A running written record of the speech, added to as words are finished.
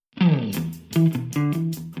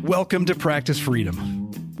Welcome to Practice Freedom.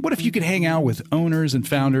 What if you could hang out with owners and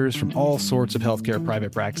founders from all sorts of healthcare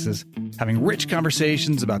private practices, having rich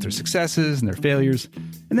conversations about their successes and their failures,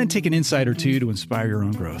 and then take an insight or two to inspire your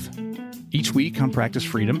own growth? Each week on Practice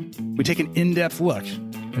Freedom, we take an in-depth look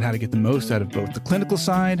at how to get the most out of both the clinical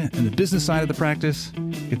side and the business side of the practice,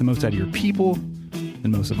 get the most out of your people,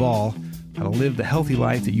 and most of all, how to live the healthy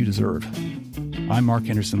life that you deserve. I'm Mark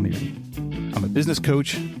Henderson Leary. I'm a business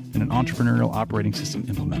coach and an entrepreneurial operating system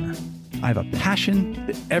implementer. I have a passion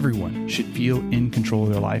that everyone should feel in control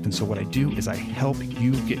of their life, and so what I do is I help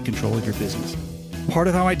you get control of your business. Part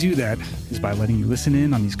of how I do that is by letting you listen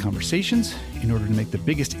in on these conversations in order to make the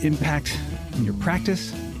biggest impact in your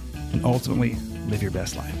practice and ultimately live your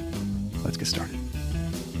best life. Let's get started.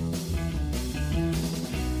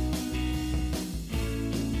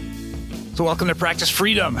 So welcome to Practice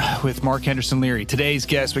Freedom with Mark Henderson Leary. Today's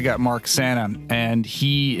guest, we got Mark Sanna, and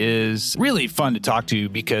he is really fun to talk to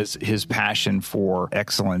because his passion for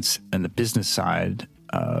excellence and the business side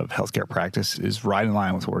of healthcare practice is right in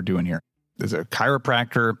line with what we're doing here. As a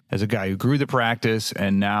chiropractor, as a guy who grew the practice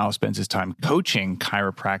and now spends his time coaching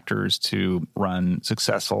chiropractors to run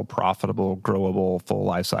successful, profitable, growable, full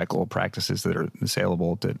life cycle practices that are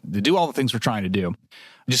saleable to do all the things we're trying to do.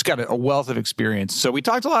 Just got a wealth of experience. So we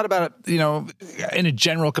talked a lot about it, in a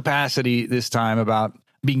general capacity this time about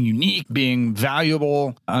being unique, being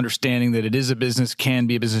valuable, understanding that it is a business, can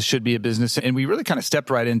be a business, should be a business. And we really kind of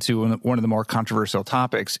stepped right into one of the more controversial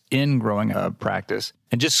topics in growing a practice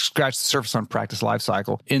and just scratched the surface on practice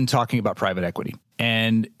lifecycle in talking about private equity.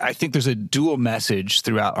 And I think there's a dual message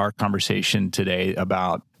throughout our conversation today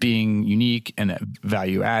about being unique and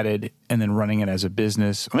value added and then running it as a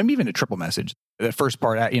business, maybe even a triple message. The first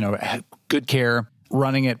part, good care,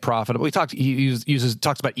 running it profitable. He talks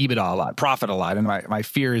about EBITDA a lot, profit a lot. And my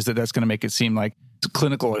fear is that that's going to make it seem like it's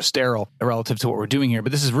clinical or sterile relative to what we're doing here.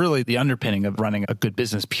 But this is really the underpinning of running a good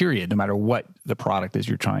business, period, no matter what the product is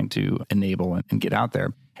you're trying to enable and get out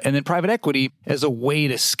there. And then private equity as a way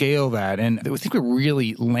to scale that. And I think we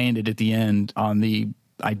really landed at the end on the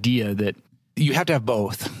idea that you have to have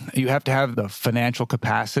both. You have to have the financial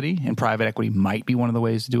capacity, and private equity might be one of the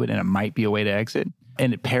ways to do it, and it might be a way to exit.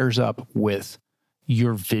 And it pairs up with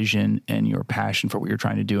your vision and your passion for what you're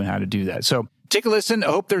trying to do and how to do that. So take a listen. I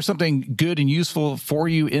hope there's something good and useful for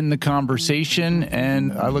you in the conversation,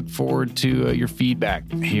 and I look forward to your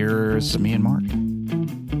feedback. Here's me and Mark.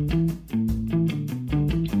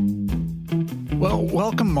 Well,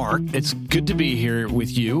 welcome, Mark. It's good to be here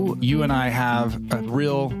with you. You and I have a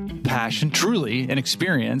real passion, truly an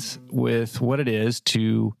experience with what it is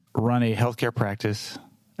to run a healthcare practice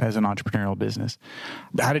as an entrepreneurial business.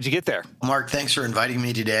 How did you get there? Mark, thanks for inviting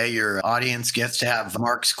me today. Your audience gets to have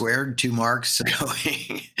Mark squared, two Marks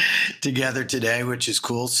going together today, which is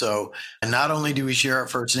cool. So not only do we share our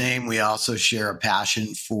first name, we also share a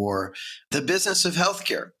passion for the business of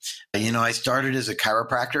healthcare. I started as a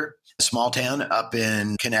chiropractor, a small town up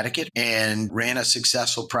in Connecticut, and ran a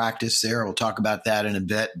successful practice there. We'll talk about that in a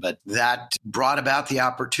bit, but that brought about the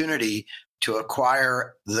opportunity to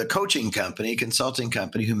acquire the consulting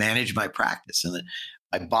company who managed my practice. And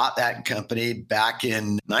I bought that company back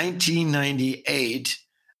in 1998.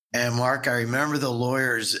 And Mark, I remember the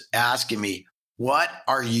lawyers asking me, "What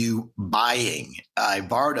are you buying?" I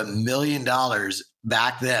borrowed $1 million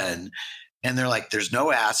back then. And they're like, "There's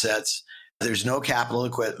no assets. There's no capital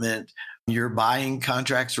equipment. You're buying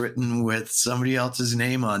contracts written with somebody else's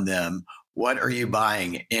name on them. What are you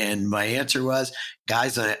buying?" And my answer was,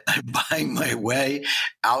 "Guys, I'm buying my way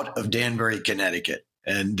out of Danbury, Connecticut."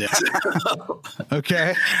 And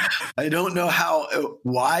okay, I don't know how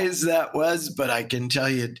wise that was, but I can tell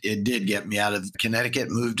you it did get me out of Connecticut,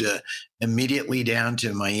 moved immediately down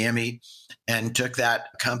to Miami, and took that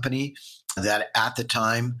company that at the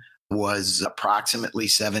time was approximately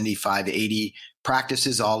 75, 80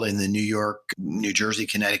 practices, all in the New York, New Jersey,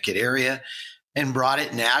 Connecticut area, and brought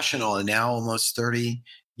it national. And now almost 30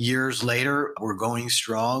 years later, we're going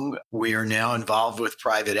strong. We are now involved with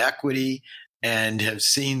private equity and have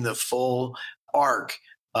seen the full arc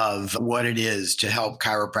of what it is to help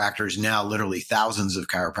chiropractors, now literally thousands of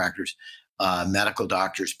chiropractors, medical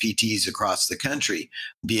doctors, PTs across the country,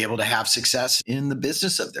 be able to have success in the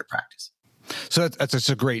business of their practice. So that's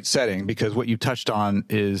a great setting, because what you touched on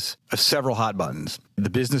is several hot buttons: the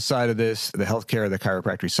business side of this, the healthcare, the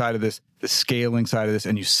chiropractic side of this, the scaling side of this.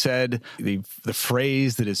 And you said the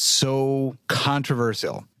phrase that is so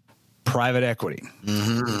controversial: private equity.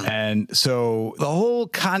 Mm-hmm. And so the whole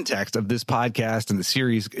context of this podcast and the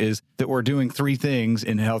series is that we're doing three things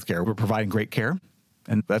in healthcare. We're providing great care.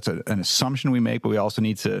 And that's an assumption we make, but we also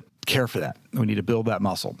need to care for that. We need to build that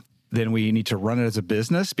muscle. then we need to run it as a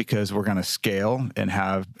business because we're going to scale and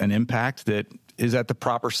have an impact that is at the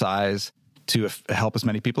proper size to help as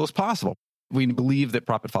many people as possible. We believe that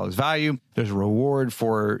profit follows value. There's a reward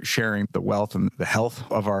for sharing the wealth and the health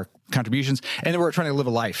of our contributions. And then we're trying to live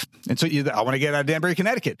a life. And so I want to get out of Danbury,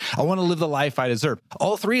 Connecticut. I want to live the life I deserve.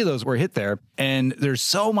 All three of those were hit there. And there's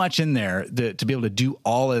so much in there to be able to do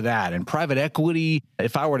all of that. And private equity,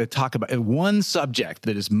 if I were to talk about one subject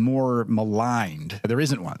that is more maligned, there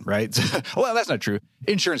isn't one, right? Well, that's not true.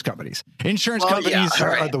 Insurance companies. Insurance companies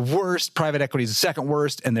are the worst. Private equity is the second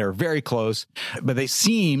worst, and they're very close. But they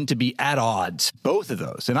seem to be at odds, both of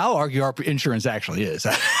those. And I'll argue our insurance actually is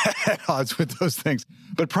at odds with those things.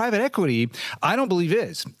 But private equity, I don't believe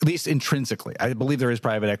is, at least intrinsically. I believe there is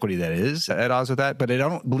private equity that is at odds with that, but I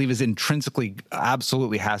don't believe is intrinsically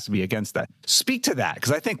absolutely has to be against that. Speak to that,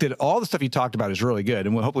 because I think that all the stuff you talked about is really good,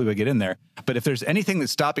 and hopefully we'll get in there. But if there's anything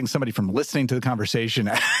that's stopping somebody from listening to the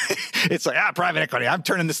conversation, it's like, private equity, I'm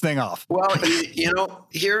turning this thing off. Well,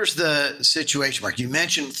 here's the situation, Mark. You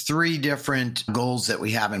mentioned three different goals that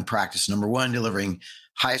we have in practice. Number one, delivering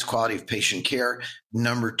highest quality of patient care.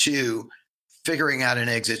 Number two, figuring out an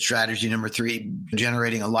exit strategy. Number three,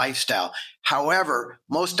 generating a lifestyle. However,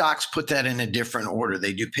 most docs put that in a different order.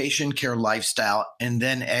 They do patient care, lifestyle, and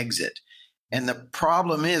then exit. And the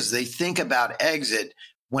problem is they think about exit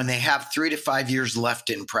when they have 3 to 5 years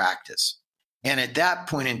left in practice. And at that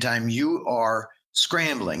point in time, you are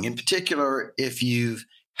scrambling. In particular, if you've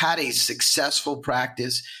had a successful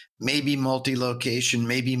practice, maybe multi-location,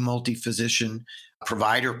 maybe multi-physician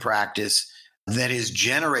provider practice, that is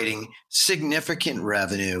generating significant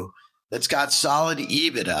revenue, that's got solid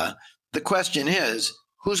EBITDA. The question is,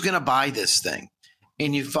 who's going to buy this thing?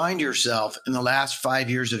 And you find yourself in the last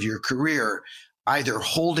 5 years of your career either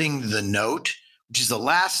holding the note, which is the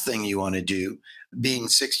last thing you want to do, being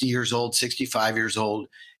 60 years old, 65 years old,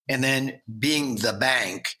 and then being the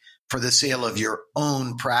bank for the sale of your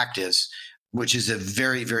own practice, which is a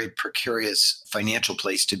very, very precarious financial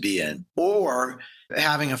place to be in, or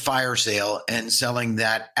having a fire sale and selling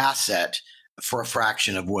that asset for a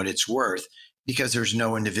fraction of what it's worth because there's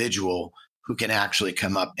no individual who can actually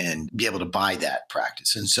come up and be able to buy that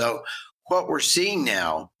practice. And so what we're seeing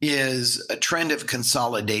now is a trend of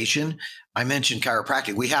consolidation. I mentioned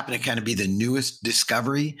chiropractic. We happen to kind of be the newest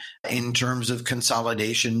discovery in terms of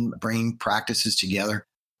consolidation, bringing practices together.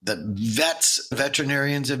 The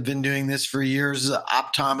veterinarians have been doing this for years,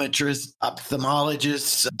 optometrists,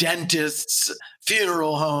 ophthalmologists, dentists,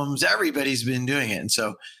 funeral homes, everybody's been doing it. And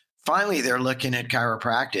so finally they're looking at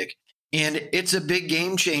chiropractic, and it's a big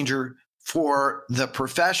game changer for the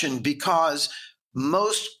profession because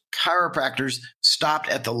most chiropractors stopped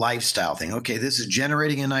at the lifestyle thing. Okay, this is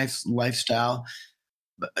generating a nice lifestyle.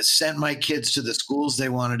 I sent my kids to the schools they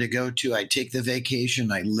wanted to go to. I take the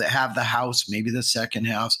vacation. I have the house, maybe the second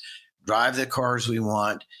house, drive the cars we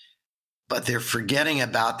want. But they're forgetting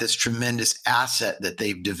about this tremendous asset that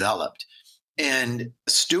they've developed and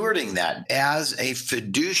stewarding that as a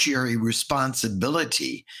fiduciary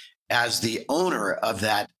responsibility as the owner of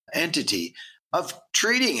that entity, of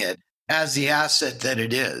treating it as the asset that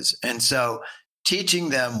it is. And so teaching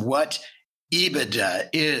them what EBITDA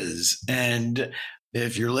is. And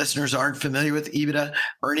if your listeners aren't familiar with EBITDA,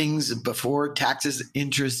 earnings before taxes,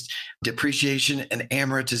 interest, depreciation, and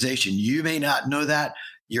amortization, you may not know that.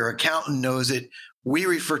 Your accountant knows it. We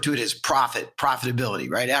refer to it as profitability,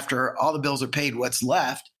 right? After all the bills are paid, what's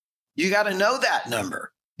left? You got to know that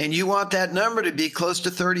number. And you want that number to be close to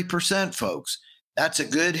 30%, folks. That's a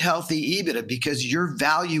good, healthy EBITDA because your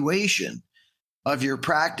valuation of your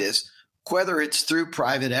practice, whether it's through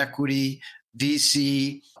private equity,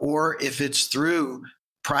 VC, or if it's through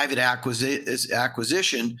private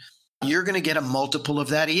acquisition, you're going to get a multiple of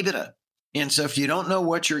that EBITDA. And so if you don't know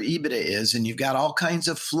what your EBITDA is, and you've got all kinds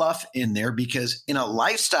of fluff in there, because in a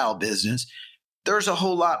lifestyle business, there's a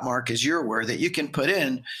whole lot, Mark, as you're aware, that you can put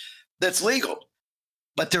in that's legal,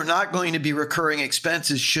 but they're not going to be recurring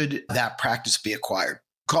expenses should that practice be acquired.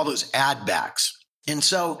 Call those add backs. And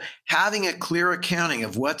so having a clear accounting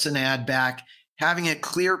of what's an add back, having a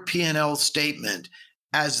clear P&L statement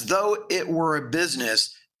as though it were a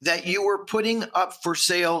business that you were putting up for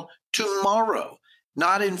sale tomorrow,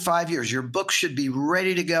 not in 5 years. Your book should be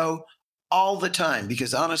ready to go all the time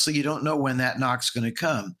because honestly, you don't know when that knock's going to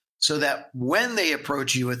come, so that when they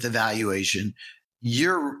approach you with the valuation,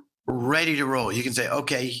 you're ready to roll. You can say,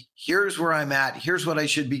 okay, here's where I'm at. Here's what I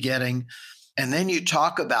should be getting. And then you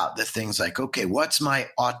talk about the things like, okay, what's my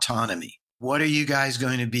autonomy? What are you guys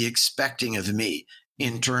going to be expecting of me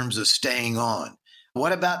in terms of staying on?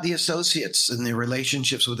 What about the associates and the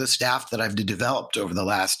relationships with the staff that I've developed over the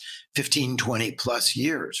last 15, 20 plus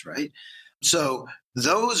years, right? So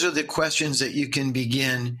those are the questions that you can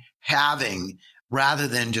begin having rather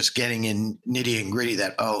than just getting in nitty and gritty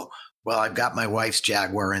that, oh, well, I've got my wife's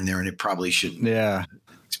Jaguar in there and it probably shouldn't be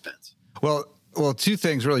expensive. Well, two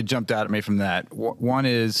things really jumped out at me from that. One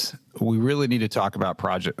is we really need to talk about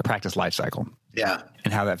practice lifecycle. Yeah.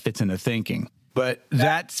 And how that fits into thinking. But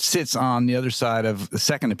that sits on the other side of the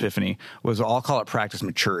second epiphany was I'll call it practice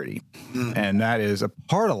maturity. And that is a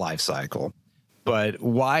part of life cycle. But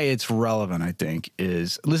why it's relevant, I think,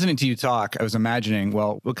 is listening to you talk, I was imagining,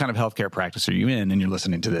 well, what kind of healthcare practice are you in? And you're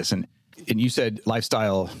listening to this. And you said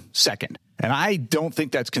lifestyle second. And I don't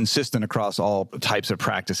think that's consistent across all types of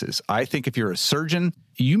practices. I think if you're a surgeon,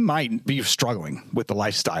 you might be struggling with the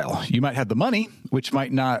lifestyle. You might have the money, which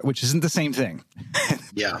isn't the same thing.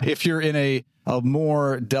 Yeah. If you're in a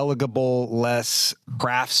more delegable, less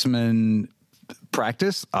craftsman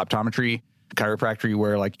practice, optometry, chiropractic,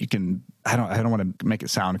 where like you can, I don't want to make it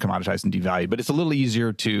sound commoditized and devalued, but it's a little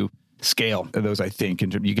easier to scale those, I think,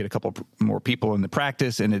 and you get a couple more people in the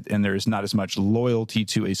practice, and there's not as much loyalty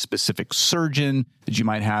to a specific surgeon that you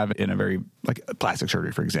might have in a very like plastic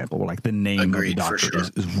surgery, for example, where like the name of the doctor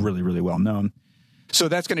is really, really well known. So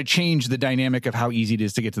that's going to change the dynamic of how easy it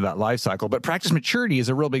is to get to that life cycle. But practice maturity is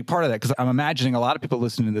a real big part of that because I'm imagining a lot of people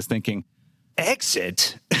listening to this thinking,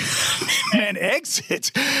 exit. Man,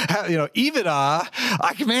 exit. EBITDA.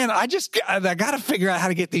 I got to figure out how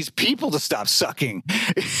to get these people to stop sucking.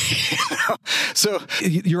 So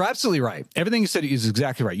you're absolutely right. Everything you said is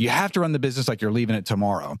exactly right. You have to run the business like you're leaving it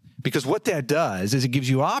tomorrow, because what that does is it gives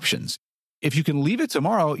you options. If you can leave it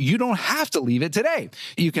tomorrow, you don't have to leave it today.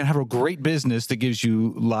 You can have a great business that gives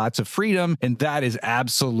you lots of freedom, and that is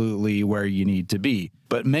absolutely where you need to be.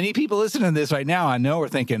 But many people listening to this right now, I know, are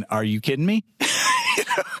thinking, are you kidding me?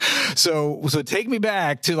 So take me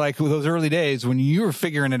back to like those early days when you were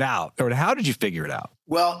figuring it out, or how did you figure it out?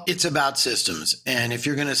 Well, it's about systems. And if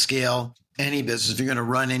you're going to scale any business, if you're going to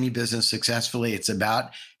run any business successfully, it's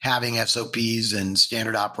about having SOPs and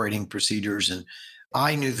standard operating procedures. And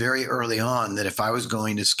I knew very early on that if I was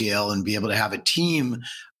going to scale and be able to have a team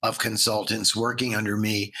of consultants working under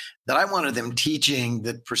me, that I wanted them teaching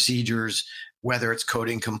the procedures, whether it's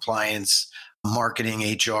coding, compliance,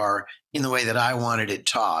 marketing, HR, in the way that I wanted it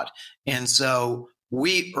taught. And so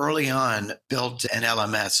we early on built an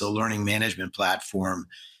LMS, a learning management platform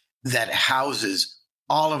that houses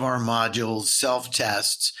all of our modules,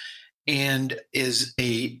 self-tests, and is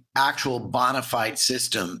a actual bona fide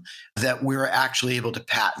system that we're actually able to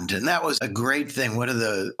patent. And that was a great thing. One of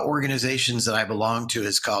the organizations that I belong to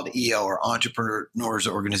is called EO, or Entrepreneurs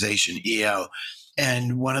Organization, EO.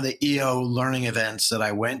 And one of the EO learning events that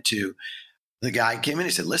I went to, the guy came in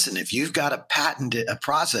and said, listen, if you've got to patent a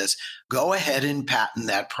process, go ahead and patent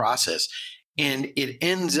that process. And it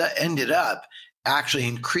ended up actually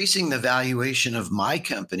increasing the valuation of my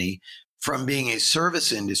company from being a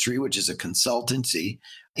service industry, which is a consultancy,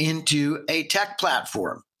 into a tech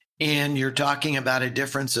platform. And you're talking about a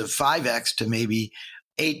difference of 5x to maybe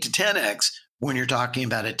 8 to 10x when you're talking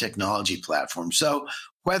about a technology platform. So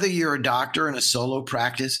whether you're a doctor in a solo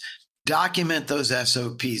practice, document those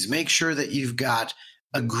SOPs. Make sure that you've got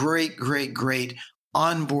a great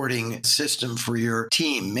onboarding system for your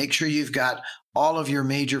team. Make sure you've got all of your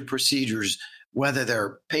major procedures, whether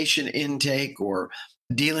they're patient intake or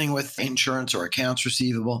dealing with insurance or accounts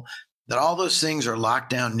receivable, that all those things are locked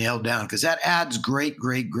down, nailed down, because that adds great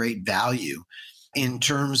value in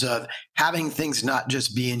terms of having things not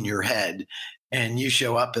just be in your head and you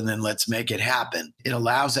show up and then let's make it happen. It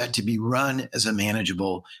allows that to be run as a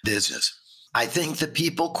manageable business. I think the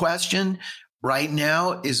people question right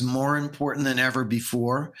now is more important than ever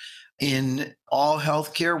before. In all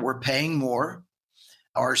healthcare, we're paying more.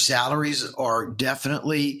 Our salaries are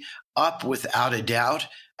definitely up without a doubt.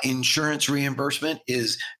 Insurance reimbursement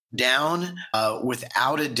is down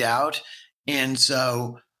without a doubt. And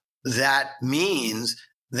so that means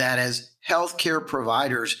that as healthcare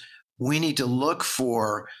providers, we need to look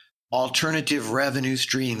for alternative revenue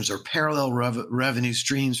streams or parallel revenue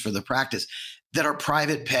streams for the practice that are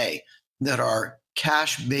private pay, that are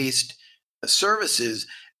cash-based services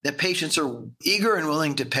that patients are eager and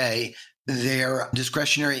willing to pay their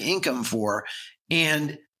discretionary income for,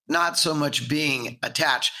 and not so much being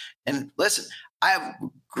attached. And listen, I have a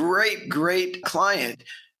great client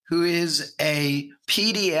who is a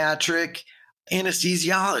pediatric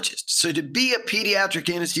anesthesiologist. So to be a pediatric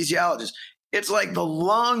anesthesiologist, it's like the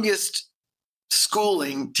longest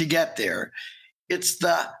schooling to get there. It's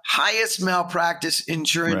the highest malpractice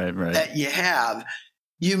insurance that you have.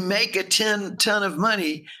 you make a ton of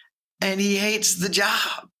money, and he hates the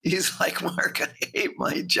job. He's like, Mark, I hate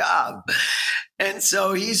my job. And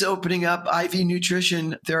so he's opening up IV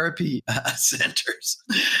nutrition therapy centers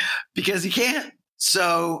because he can't.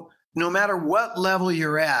 So no matter what level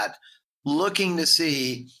you're at, looking to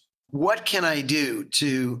see what can I do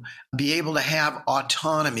to be able to have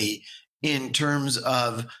autonomy in terms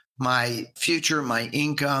of my future, my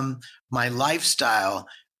income, my lifestyle,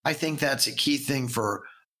 I think that's a key thing for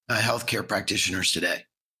healthcare practitioners today.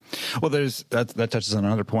 Well, that touches on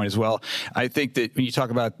another point as well. I think that when you talk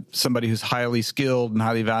about somebody who's highly skilled and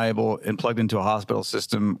highly valuable and plugged into a hospital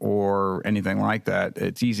system or anything like that,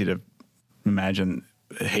 it's easy to imagine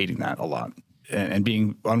hating that a lot and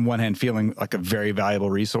being, on one hand, feeling like a very valuable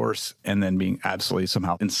resource and then being absolutely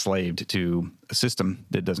somehow enslaved to a system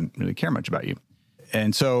that doesn't really care much about you.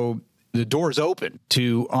 And so the door's open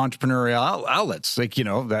to entrepreneurial outlets, like,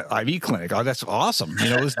 that IV clinic. Oh, that's awesome.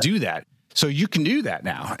 Let's do that. So you can do that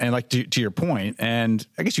now. And like to your point, and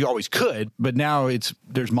I guess you always could, but now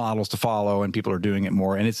there's models to follow and people are doing it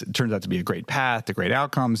more. And it turns out to be a great path to great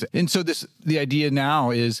outcomes. And so the idea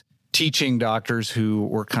now is teaching doctors who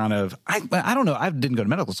were kind of, I don't know, I didn't go to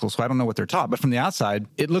medical school, so I don't know what they're taught, but from the outside,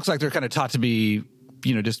 it looks like they're kind of taught to be,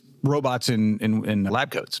 just robots in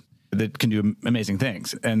lab coats that can do amazing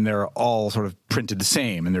things. And they're all sort of printed the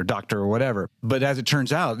same and they're doctor or whatever. But as it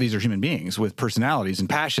turns out, these are human beings with personalities and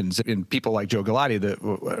passions. And people like Joe Galati,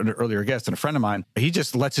 an earlier guest and a friend of mine, he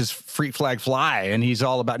just lets his freak flag fly and he's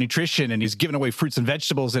all about nutrition and he's giving away fruits and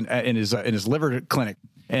vegetables in his liver clinic.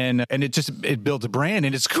 And it builds a brand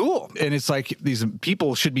and it's cool. And it's like these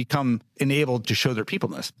people should become enabled to show their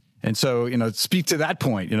peopleness. And so, speak to that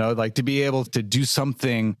point, like to be able to do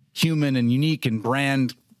something human and unique and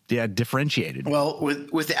brand differentiated. Well,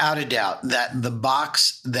 without a doubt, that the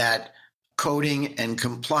box that coding and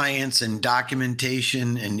compliance and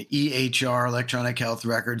documentation and EHR, electronic health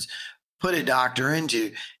records, put a doctor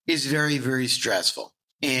into is very, very stressful.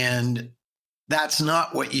 And that's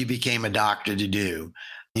not what you became a doctor to do.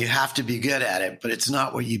 You have to be good at it, but it's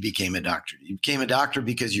not what you became a doctor. You became a doctor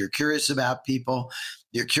because you're curious about people.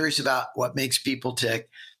 You're curious about what makes people tick,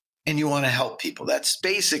 and you want to help people. That's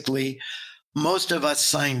basically, most of us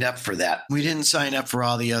signed up for that. We didn't sign up for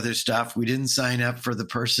all the other stuff. We didn't sign up for the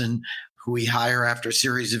person who we hire after a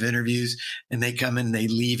series of interviews and they come in and they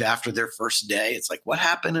leave after their first day. It's like, what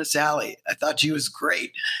happened to Sally? I thought she was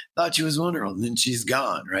great. Thought she was wonderful. And then she's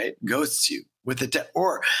gone, right? Ghosts you with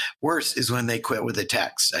or worse is when they quit with a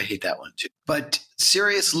text. I hate that one too. But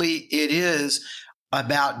seriously, it is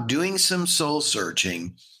about doing some soul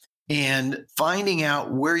searching and finding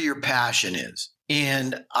out where your passion is.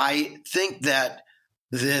 And I think that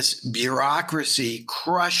this bureaucracy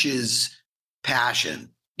crushes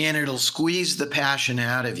passion and it'll squeeze the passion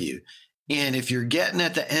out of you. And if you're getting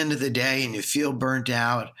at the end of the day and you feel burnt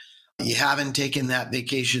out, you haven't taken that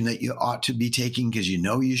vacation that you ought to be taking because you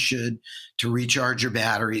know you should to recharge your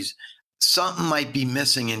batteries, something might be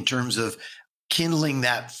missing in terms of kindling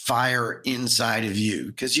that fire inside of you.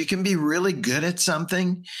 Because you can be really good at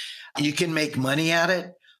something, you can make money at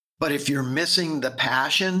it, but if you're missing the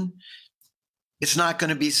passion, it's not going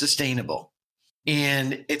to be sustainable.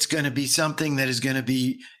 And it's going to be something that is going to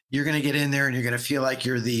be, you're going to get in there and you're going to feel like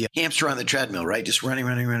you're the hamster on the treadmill, right? Just running.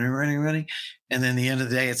 And then the end of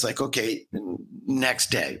the day, it's like, okay, next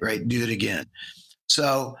day, right? Do it again.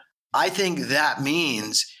 So I think that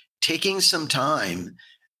means taking some time.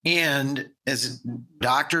 And as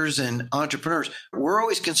doctors and entrepreneurs, we're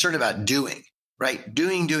always concerned about doing, right?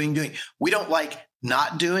 Doing. We don't like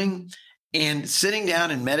not doing, and sitting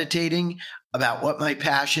down and meditating about what my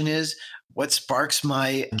passion is, what sparks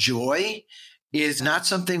my joy is not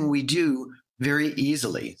something we do very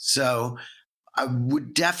easily. So I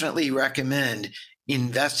would definitely recommend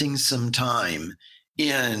investing some time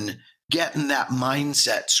in getting that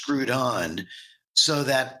mindset screwed on so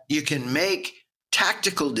that you can make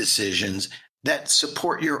tactical decisions that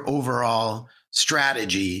support your overall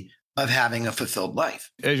strategy of having a fulfilled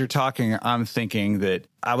life. As you're talking, I'm thinking that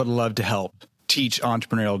I would love to help teach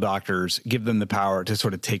entrepreneurial doctors, give them the power to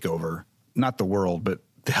sort of take over, not the world, but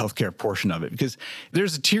the healthcare portion of it, because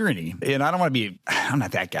there's a tyranny. And I'm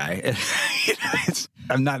not that guy.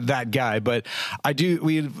 I'm not that guy, but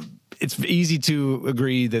it's easy to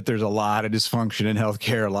agree that there's a lot of dysfunction in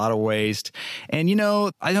healthcare, a lot of waste. And,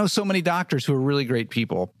 I know so many doctors who are really great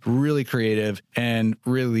people, really creative, and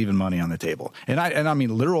really leaving money on the table. And I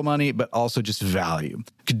mean literal money, but also just value.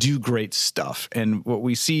 Could do great stuff. And what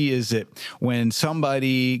we see is that when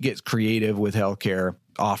somebody gets creative with healthcare,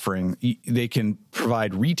 offering. They can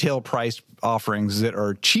provide retail price offerings that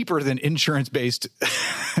are cheaper than insurance-based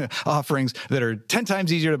offerings that are 10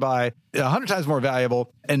 times easier to buy, 100 times more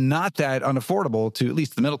valuable, and not that unaffordable to at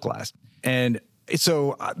least the middle class. And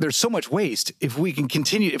so there's so much waste. If we can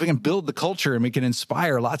build the culture and we can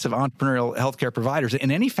inspire lots of entrepreneurial healthcare providers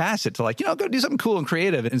in any facet to go do something cool and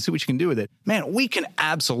creative and see what you can do with it, man, we can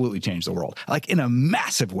absolutely change the world, in a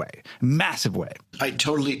massive way. I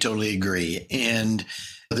totally agree. And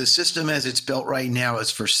the system as it's built right now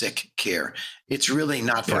is for sick care. It's really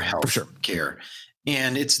not for health care.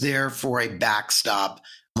 And it's there for a backstop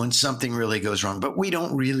when something really goes wrong. But we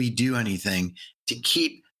don't really do anything to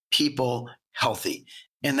keep people healthy.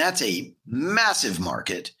 And that's a massive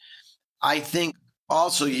market. I think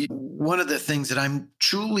also one of the things that I'm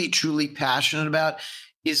truly passionate about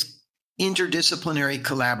is interdisciplinary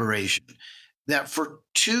collaboration. That for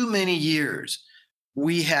too many years,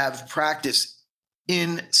 we have practiced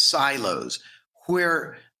in silos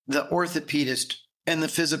where the orthopedist and the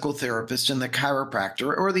physical therapist and the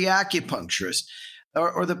chiropractor or the acupuncturist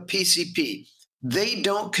or the PCP, they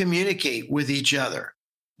don't communicate with each other.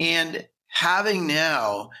 And having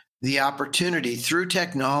now the opportunity through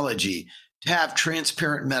technology to have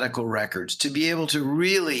transparent medical records, to be able to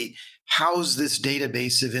really house this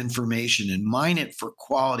database of information and mine it for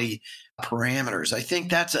quality parameters, I think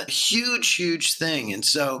that's a huge thing. And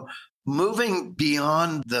so moving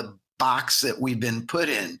beyond the box that we've been put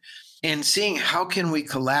in and seeing how can we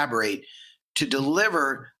collaborate to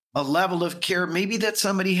deliver a level of care maybe that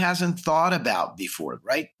somebody hasn't thought about before,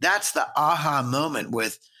 right? That's the aha moment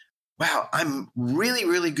with, wow, I'm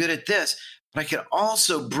really good at this, but I can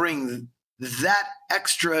also bring that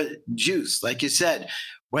extra juice, like you said,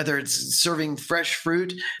 whether it's serving fresh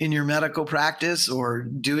fruit in your medical practice or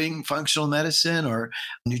doing functional medicine or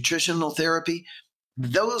nutritional therapy.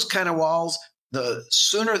 Those kind of walls, the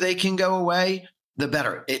sooner they can go away, the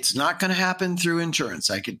better. It's not going to happen through insurance.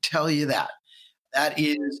 I could tell you that. That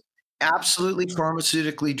is absolutely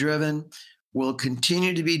pharmaceutically driven, will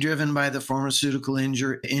continue to be driven by the pharmaceutical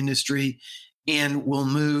industry, and will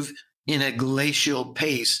move in a glacial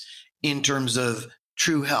pace in terms of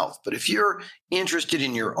true health. But if you're interested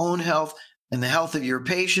in your own health and the health of your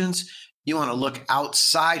patients, you want to look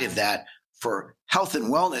outside of that for health and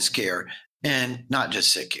wellness care and not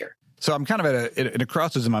just sick care. So I'm kind of at a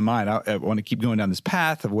crossroads in my mind. I want to keep going down this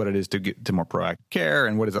path of what it is to get to more proactive care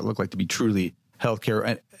and what does that look like to be truly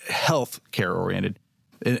healthcare oriented.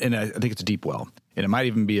 And I think it's a deep well. And it might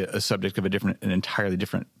even be a subject of an entirely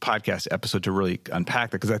different podcast episode to really unpack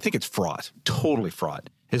that, because I think it's fraught, totally fraught.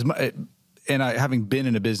 Having been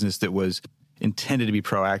in a business that was intended to be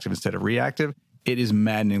proactive instead of reactive, it is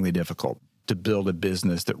maddeningly difficult to build a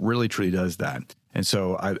business that really truly does that. And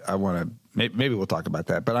so I want to, maybe we'll talk about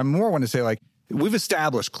that, but I more want to say, we've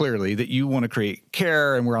established clearly that you want to create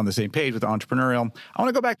care and we're on the same page with entrepreneurial. I want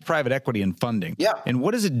to go back to private equity and funding. Yeah. And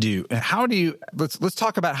what does it do? And how do you, let's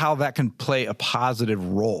talk about how that can play a positive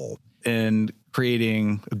role in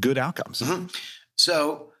creating good outcomes. Mm-hmm.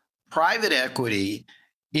 So private equity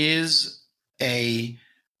is a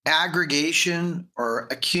aggregation or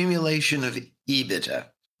accumulation of EBITDA.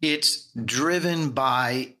 It's driven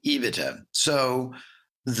by EBITDA. So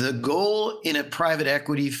the goal in a private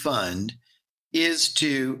equity fund is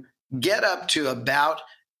to get up to about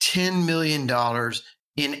 $10 million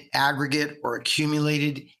in aggregate or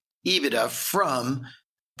accumulated EBITDA from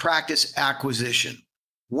practice acquisition.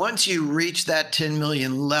 Once you reach that 10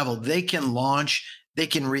 million level, they can launch, they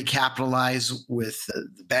can recapitalize with the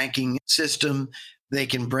banking system, they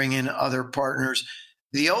can bring in other partners.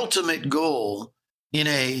 The ultimate goal in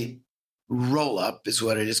a roll-up is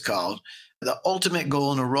what it is called. The ultimate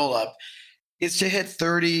goal in a roll-up is to hit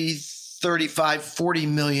 30, 35, $40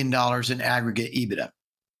 million in aggregate EBITDA.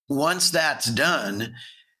 Once that's done,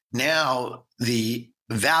 now the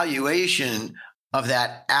valuation of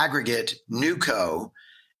that aggregate newco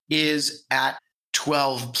is at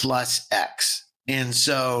 12 plus X. And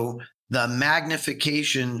so the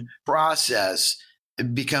magnification process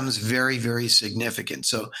becomes very, very significant.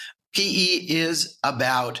 So PE is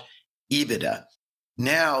about EBITDA.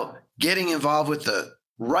 Now, getting involved with the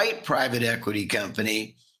right private equity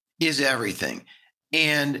company is everything.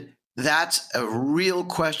 And that's a real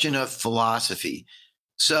question of philosophy.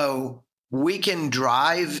 So we can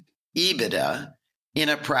drive EBITDA in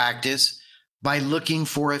a practice by looking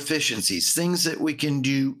for efficiencies, things that we can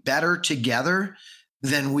do better together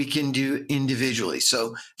than we can do individually.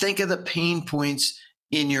 So think of the pain points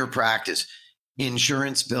in your practice: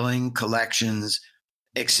 insurance, billing, collections,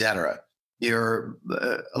 etc., your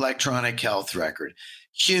electronic health record,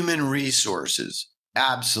 human resources,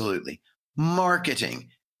 absolutely, Marketing,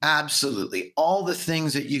 absolutely. All the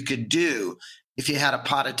things that you could do if you had a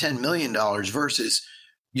pot of $10 million versus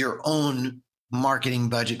your own marketing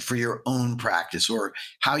budget for your own practice, or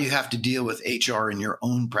how you have to deal with HR in your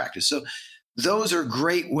own practice. So those are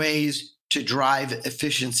great ways to drive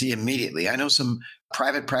efficiency immediately. I know some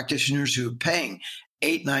private practitioners who are paying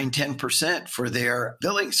 8, 9, 10% for their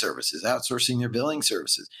billing services, outsourcing their billing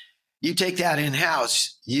services. You take that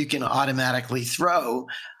in-house, you can automatically throw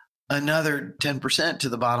another 10% to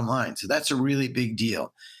the bottom line. So that's a really big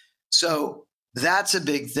deal. So that's a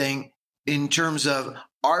big thing in terms of,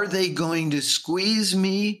 are they going to squeeze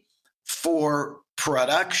me for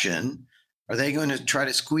production? Are they going to try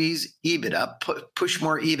to squeeze EBITDA, push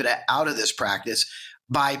more EBITDA out of this practice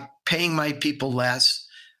by paying my people less,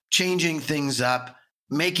 changing things up,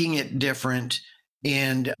 making it different?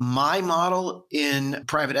 And my model in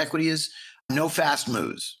private equity is no fast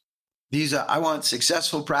moves. I want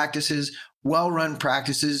successful practices, well-run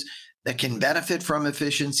practices that can benefit from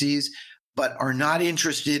efficiencies, but are not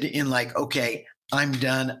interested in like, okay, I'm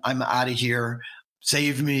done, I'm out of here,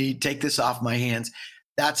 save me, take this off my hands.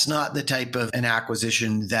 That's not the type of an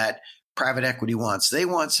acquisition that private equity wants. They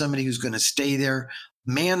want somebody who's going to stay there,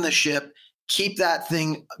 man the ship, keep that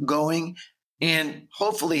thing going. And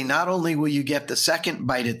hopefully not only will you get the second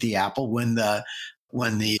bite at the apple when the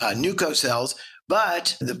NewCo sells,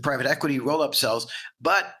 but the private equity roll-up sells,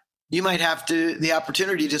 but you might have the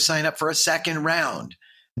opportunity to sign up for a second round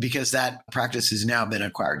because that practice has now been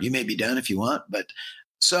acquired. You may be done if you want, but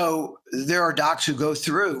so there are docs who go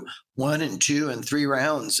through 1 and 2 and 3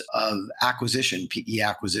 rounds of acquisition, PE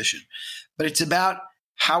acquisition. But it's about,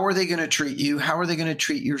 how are they going to treat you? How are they going to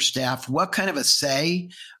treat your staff? What kind of a say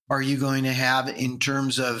are you going to have in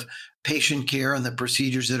terms of patient care and the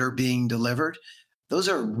procedures that are being delivered? Those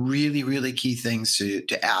are really, really key things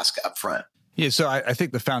to ask up front. Yeah, so I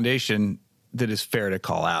think the foundation that is fair to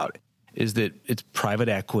call out is that it's private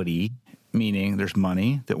equity, meaning there's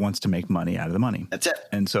money that wants to make money out of the money. That's it.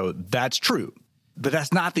 And so that's true. But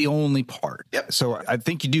that's not the only part. Yep. So I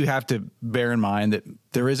think you do have to bear in mind that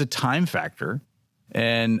there is a time factor.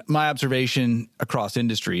 And my observation across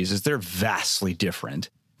industries is they're vastly different,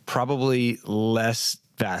 probably less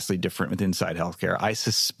vastly different with inside healthcare. I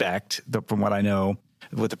suspect that from what I know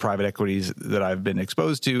with the private equities that I've been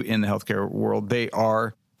exposed to in the healthcare world, they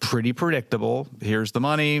are pretty predictable. Here's the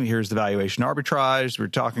money. Here's the valuation arbitrage. We're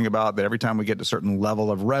talking about that every time we get to a certain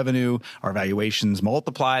level of revenue, our valuations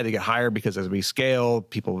multiply. They get higher because as we scale,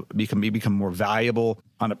 people become more valuable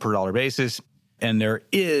on a per dollar basis. And there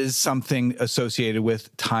is something associated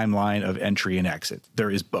with timeline of entry and exit. There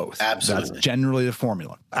is both. Absolutely. That's generally the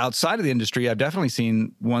formula. Outside of the industry, I've definitely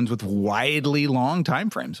seen ones with widely long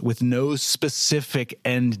timeframes with no specific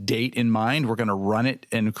end date in mind. We're going to run it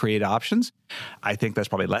and create options. I think that's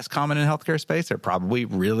probably less common in healthcare space. They're probably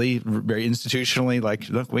really very institutionally like,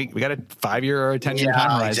 look, we got a 5-year or a 10-year time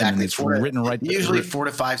horizon. Exactly. And it's written right. Usually 4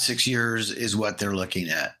 to 5, 6 years is what they're looking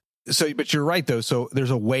at. So, but you're right, though. So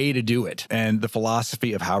there's a way to do it and the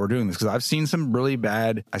philosophy of how we're doing this, because I've seen some really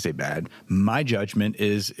bad, I say bad, my judgment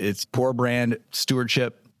is it's poor brand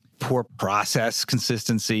stewardship, poor process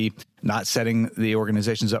consistency, not setting the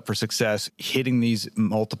organizations up for success, hitting these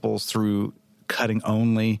multiples through cutting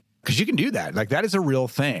only. Because you can do that. Like that is a real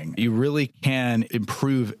thing. You really can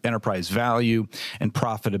improve enterprise value and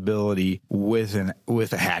profitability with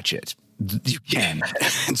a hatchet. You can.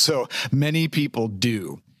 And so many people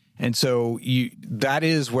do. And so that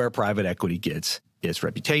is where private equity gets its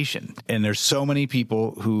reputation. And there's so many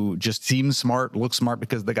people who just seem smart, look smart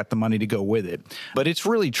because they got the money to go with it. But it's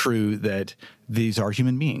really true that these are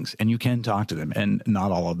human beings and you can talk to them and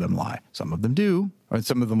not all of them lie. Some of them do, or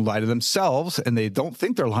some of them lie to themselves and they don't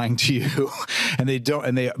think they're lying to you and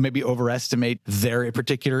they maybe overestimate their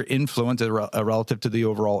particular influence relative to the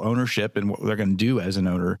overall ownership and what they're going to do as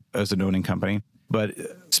an owning company. But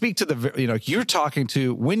speak to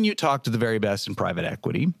when you talk to the very best in private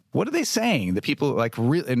equity, what are they saying? The people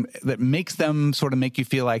that makes them sort of make you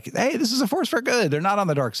feel like, hey, this is a force for good. They're not on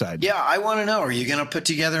the dark side. Yeah, I want to know, are you going to put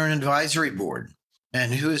together an advisory board?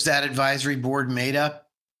 And who is that advisory board made up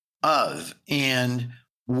of? And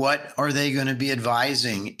what are they going to be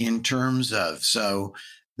advising in terms of? So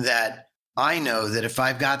that I know that if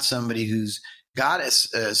I've got somebody who's got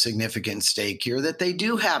a significant stake here, that they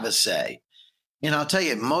do have a say. And I'll tell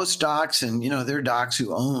you, most docs, and there are docs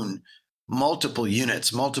who own multiple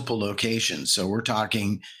units, multiple locations. So we're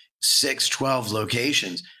talking 6, 12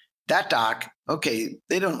 locations. That doc, okay,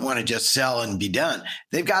 they don't want to just sell and be done.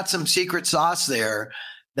 They've got some secret sauce there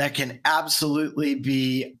that can absolutely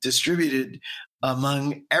be distributed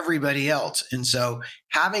among everybody else. And so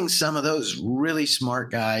having some of those really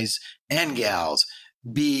smart guys and gals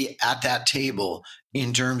be at that table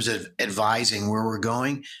in terms of advising where we're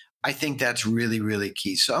going, I think that's really, really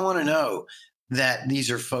key. So I want to know that these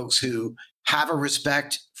are folks who have a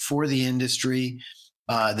respect for the industry,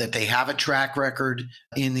 that they have a track record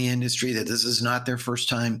in the industry, that this is not their first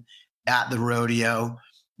time at the rodeo,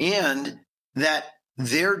 and that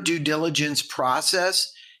their due diligence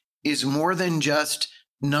process is more than just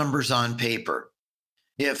numbers on paper.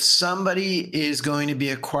 If somebody is going to be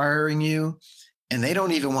acquiring you and they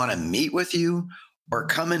don't even want to meet with you or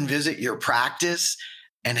come and visit your practice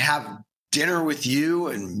and have dinner with you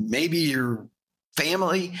and maybe your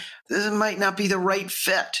family, this might not be the right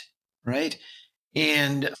fit, right?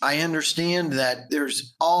 And I understand that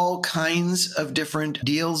there's all kinds of different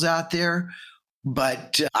deals out there,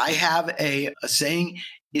 but I have a saying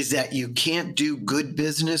is that you can't do good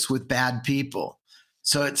business with bad people.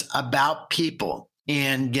 So it's about people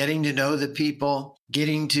and getting to know the people,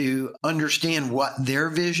 getting to understand what their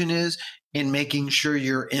vision is, and making sure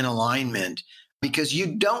you're in alignment, because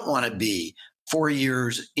you don't want to be 4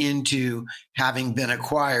 years into having been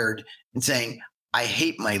acquired and saying, I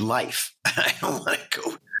hate my life. I don't want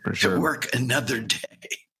to go to work another day.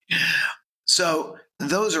 So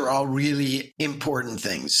those are all really important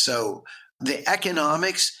things. So the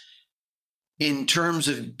economics in terms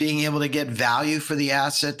of being able to get value for the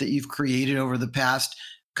asset that you've created over the past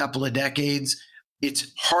couple of decades,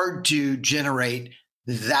 it's hard to generate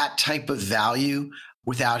that type of value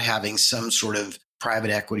without having some sort of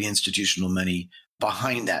private equity institutional money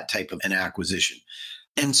behind that type of an acquisition.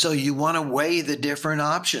 And so you want to weigh the different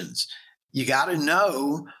options. You got to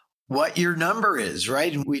know what your number is,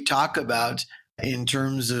 right? And we talk about in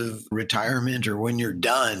terms of retirement or when you're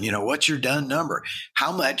done, what's your done number?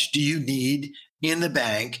 How much do you need in the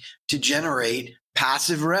bank to generate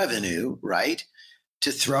passive revenue, right?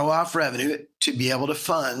 To throw off revenue to be able to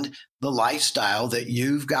fund the lifestyle that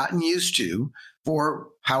you've gotten used to for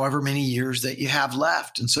however many years that you have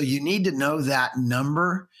left. And so you need to know that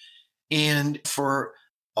number. And for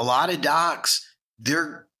a lot of docs,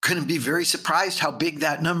 they're going to be very surprised how big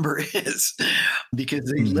that number is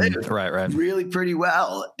because they live really pretty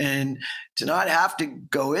well. And to not have to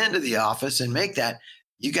go into the office and make that,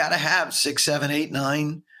 you got to have 6, 7, 8,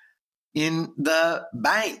 9 in the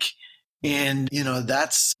bank. And,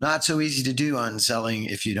 that's not so easy to do on selling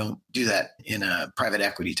if you don't do that in a private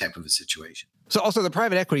equity type of a situation. So also the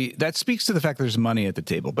private equity, that speaks to the fact there's money at the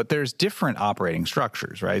table, but there's different operating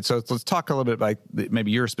structures, right? So let's talk a little bit about maybe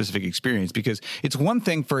your specific experience, because it's one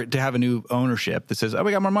thing for it to have a new ownership that says, oh,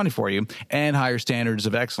 we got more money for you and higher standards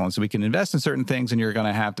of excellence. So we can invest in certain things and you're going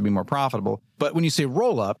to have to be more profitable. But when you say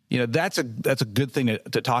roll up, that's a good thing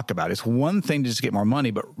to talk about. It's one thing to just get more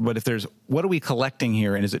money, but if there's, what are we collecting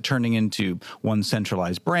here? And is it turning into one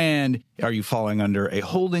centralized brand? Are you falling under a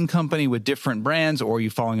holding company with different brands, or are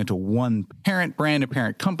you falling into one parent brand, a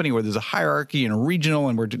parent company where there's a hierarchy and a regional,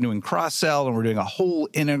 and we're doing cross-sell and we're doing a whole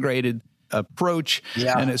integrated approach?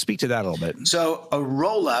 Yeah. And speak to that a little bit. So a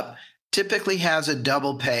roll-up typically has a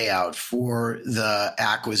double payout for the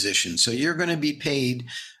acquisition. So you're going to be paid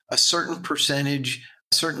a certain percentage,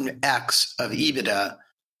 a certain X of EBITDA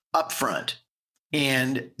upfront.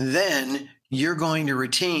 And then you're going to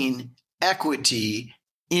retain equity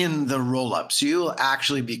in the roll-up. So you'll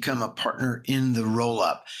actually become a partner in the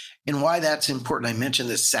roll-up. And why that's important, I mentioned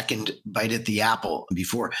the second bite at the apple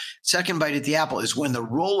before. Second bite at the apple is when the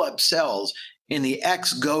roll-up sells and the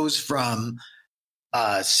X goes from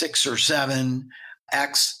 6 or 7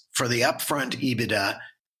 X for the upfront EBITDA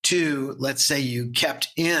to, let's say you kept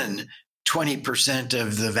in 20%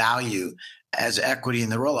 of the value as equity in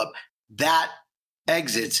the roll-up, that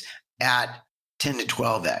exits at 10 to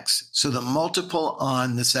 12x. So the multiple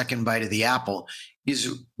on the second bite of the apple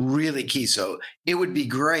is really key. So it would be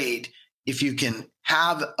great if you can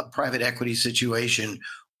have a private equity situation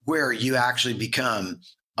where you actually become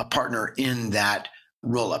a partner in that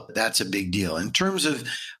roll-up. That's a big deal. In terms of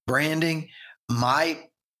branding, my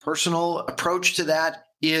personal approach to that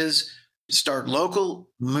is start local,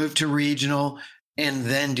 move to regional, and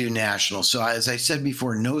then do national. So as I said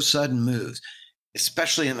before, no sudden moves,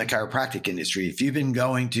 especially in the chiropractic industry. If you've been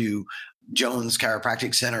going to Jones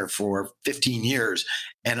Chiropractic Center for 15 years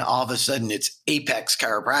and all of a sudden it's Apex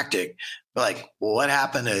Chiropractic, like, well, what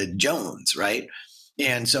happened to Jones, right?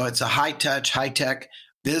 And so it's a high touch, high tech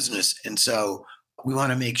business. And so we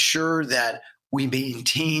want to make sure that we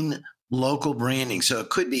maintain local branding. So it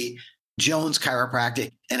could be Jones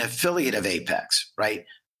Chiropractic, an affiliate of Apex, right?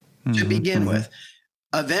 To begin with.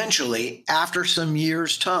 Eventually, after some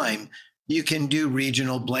years' time, you can do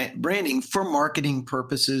regional branding for marketing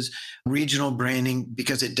purposes, regional branding,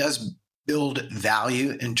 because it does build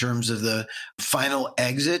value in terms of the final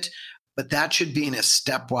exit. But that should be in a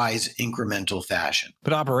stepwise, incremental fashion.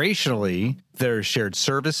 But operationally, there's shared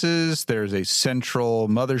services. There's a central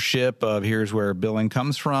mothership of here's where billing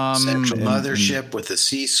comes from. Central mothership with a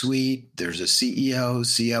C-suite. There's a CEO,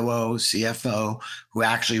 COO, CFO who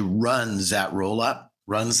actually runs that roll-up,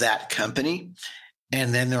 runs that company.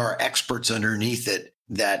 And then there are experts underneath it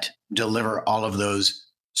that deliver all of those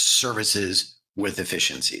services with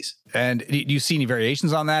efficiencies. And do you see any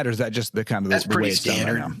variations on that, or is that just the kind of that's the pretty way it's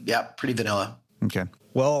standard? done right now? Yeah, pretty vanilla. Okay.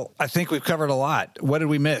 Well, I think we've covered a lot. What did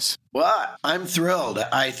we miss? Well, I'm thrilled.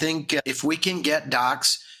 I think if we can get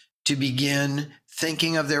docs to begin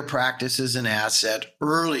thinking of their practice as an asset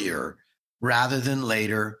earlier rather than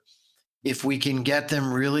later, if we can get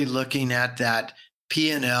them really looking at that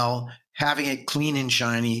P&L, having it clean and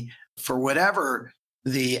shiny for whatever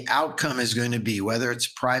the outcome is going to be, whether it's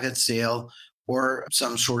private sale or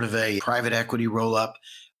some sort of a private equity roll-up,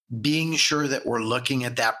 being sure that we're looking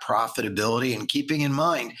at that profitability and keeping in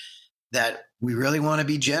mind that we really want to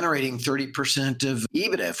be generating 30% of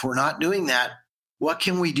EBITDA. If we're not doing that, what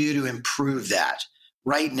can we do to improve that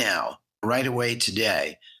right now, right away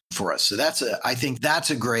today for us? So I think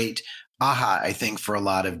that's a great aha, I think, for a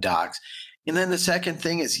lot of docs. And then the second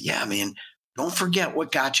thing is, don't forget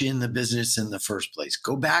what got you in the business in the first place.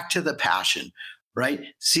 Go back to the passion, right?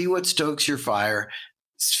 See what stokes your fire.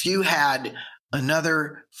 If you had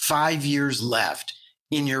another 5 years left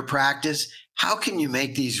in your practice, how can you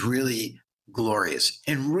make these really glorious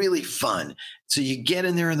and really fun? So you get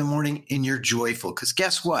in there in the morning and you're joyful, because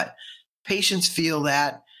guess what? Patients feel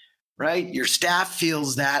that, right? Your staff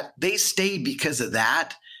feels that. They stayed because of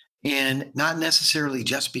that and not necessarily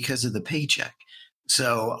just because of the paycheck.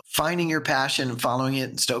 So finding your passion and following it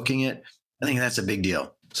and stoking it, I think that's a big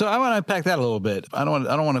deal. So I want to unpack that a little bit. I don't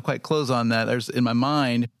want to quite close on that. There's in my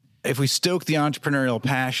mind, if we stoke the entrepreneurial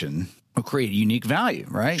passion, we'll create unique value,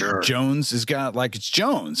 right? Sure. Jones has got it's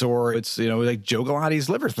Jones, or it's, like Joe Galati's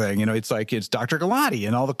liver thing. It's like it's Dr. Galati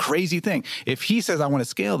and all the crazy thing. If he says, I want to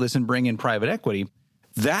scale this and bring in private equity,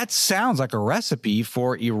 that sounds like a recipe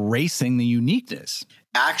for erasing the uniqueness.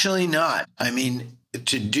 Actually not.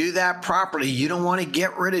 To do that properly, you don't want to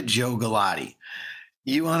get rid of Joe Galati.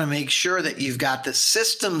 You want to make sure that you've got the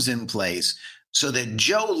systems in place so that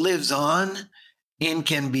Joe lives on and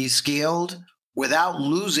can be scaled without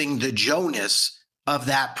losing the Joe-ness of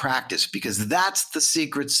that practice, because that's the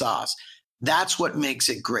secret sauce. That's what makes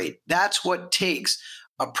it great. That's what takes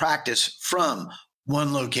a practice from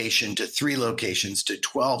 1 location to 3 locations to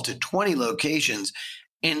 12 to 20 locations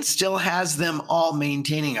and still has them all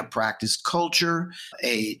maintaining a practice culture,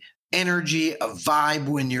 a energy, a vibe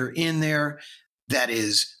when you're in there that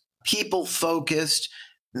is people focused,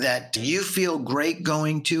 that you feel great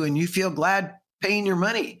going to, and you feel glad paying your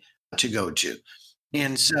money to go to.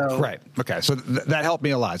 And so, right. Okay. So that helped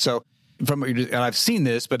me a lot. So and I've seen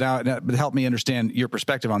this, but now it helped me understand your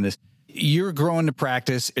perspective on this. You're growing the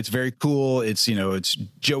practice. It's very cool. It's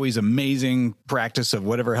Joey's amazing practice of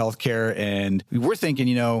whatever healthcare. And we're thinking,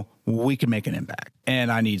 we can make an impact,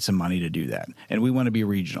 and I need some money to do that. And we want to be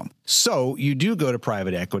regional. So you do go to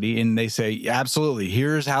private equity and they say, absolutely,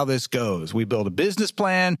 here's how this goes. We build a business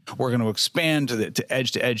plan. We're going to expand to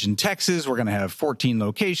edge in Texas. We're going to have 14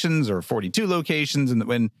 locations or 42 locations.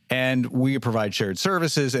 And we provide shared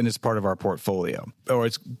services, and it's part of our portfolio. Or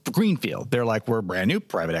it's greenfield. They're like, we're brand new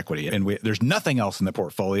private equity and there's nothing else in the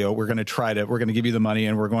portfolio. We're going to give you the money,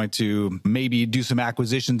 and we're going to maybe do some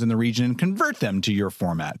acquisitions in the region and convert them to your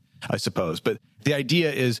format, I suppose. But the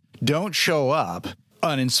idea is, don't show up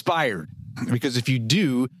uninspired, because if you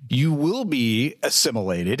do, you will be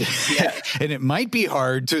assimilated. Yeah. And it might be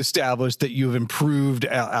hard to establish that you've improved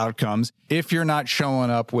outcomes if you're not showing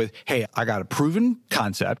up with, hey, I got a proven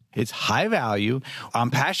concept. It's high value. I'm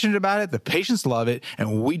passionate about it. The patients love it.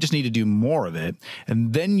 And we just need to do more of it.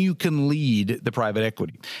 And then you can lead the private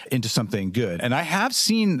equity into something good. And I have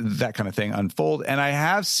seen that kind of thing unfold. And I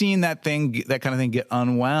have seen that kind of thing get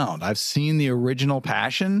unwound. I've seen the original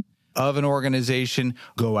passion of an organization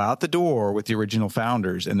go out the door with the original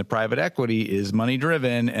founders, and the private equity is money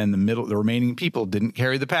driven, and the remaining people didn't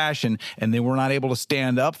carry the passion, and they were not able to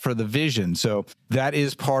stand up for the vision. So that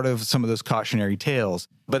is part of some of those cautionary tales.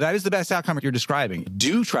 But that is the best outcome you're describing.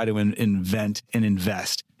 Do try to invent and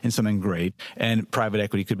invest in something great, and private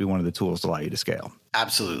equity could be one of the tools to allow you to scale.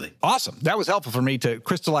 Absolutely. Awesome. That was helpful for me to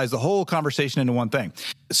crystallize the whole conversation into one thing.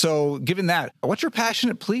 So given that, what's your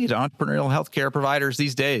passionate plea to entrepreneurial healthcare providers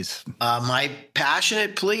these days? My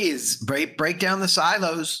passionate plea is break down the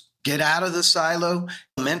silos. Get out of the silo,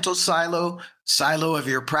 mental silo of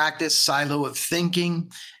your practice, silo of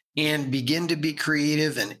thinking, and begin to be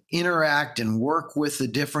creative and interact and work with the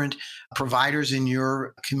different providers in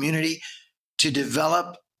your community to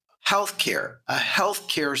develop healthcare, a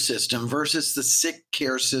healthcare system versus the sick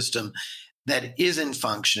care system that isn't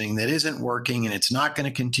functioning, that isn't working, and it's not going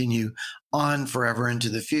to continue on forever into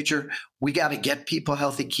the future. We got to get people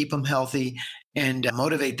healthy, keep them healthy, and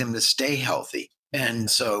motivate them to stay healthy. And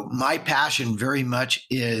so my passion very much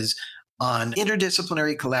is on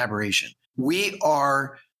interdisciplinary collaboration. We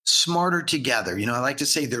are smarter together. I like to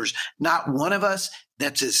say there's not one of us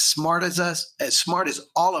that's as smart as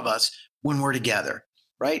all of us when we're together,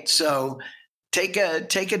 right? So take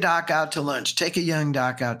a doc out to lunch, take a young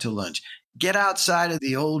doc out to lunch. Get outside of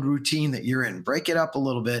the old routine that you're in. Break it up a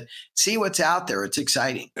little bit. See what's out there. It's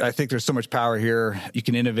exciting. I think there's so much power here. You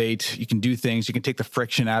can innovate. You can do things. You can take the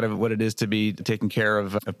friction out of what it is to be taking care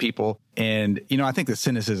of people. And, I think the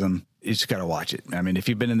cynicism, you just got to watch it. I mean, if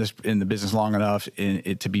you've been in the business long enough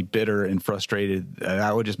to be bitter and frustrated,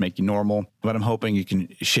 that would just make you normal. But I'm hoping you can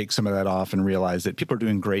shake some of that off and realize that people are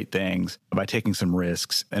doing great things by taking some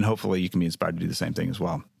risks. And hopefully you can be inspired to do the same thing as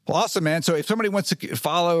well. Well, awesome, man. So if somebody wants to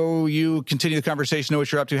follow you, continue the conversation, know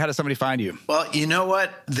what you're up to, how does somebody find you? Well, you know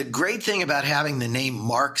what? The great thing about having the name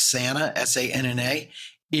Mark Sanna, Sanna,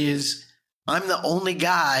 is I'm the only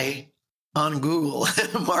guy on Google,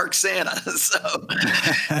 Mark Sanna. So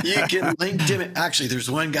you can link to him. Actually, there's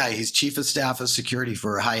one guy, he's chief of staff of security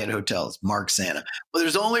for Hyatt Hotels, Mark Sanna. Well,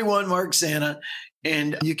 there's only one Mark Sanna.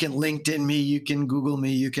 And you can LinkedIn me, you can Google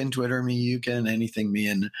me, you can Twitter me, you can anything me.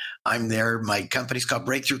 And I'm there. My company's called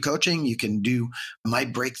Breakthrough Coaching. You can do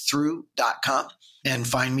mybreakthrough.com and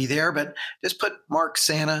find me there. But just put Mark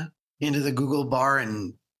Sanna into the Google bar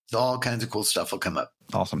and all kinds of cool stuff will come up.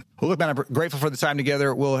 Awesome. Well, look, man, I'm grateful for the time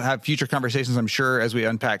together. We'll have future conversations, I'm sure, as we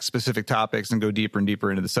unpack specific topics and go deeper and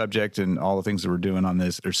deeper into the subject and all the things that we're doing on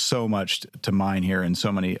this. There's so much to mine here and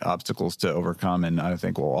so many obstacles to overcome. And I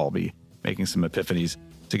think we'll all be making some epiphanies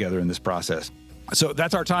together in this process. So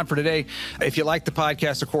that's our time for today. If you like the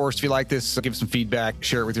podcast, of course, if you like this, give some feedback,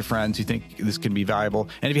 share it with your friends who think this can be valuable.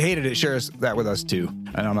 And if you hated it, share that with us too.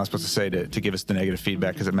 I know I'm not supposed to say to give us the negative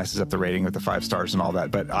feedback because it messes up the rating with the 5 stars and all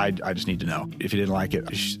that, but I just need to know. If you didn't like it,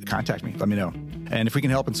 contact me. Let me know. And if we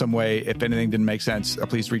can help in some way, if anything didn't make sense,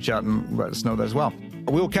 please reach out and let us know that as well.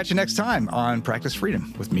 We will catch you next time on Practice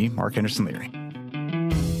Freedom with me, Mark Henderson Leary.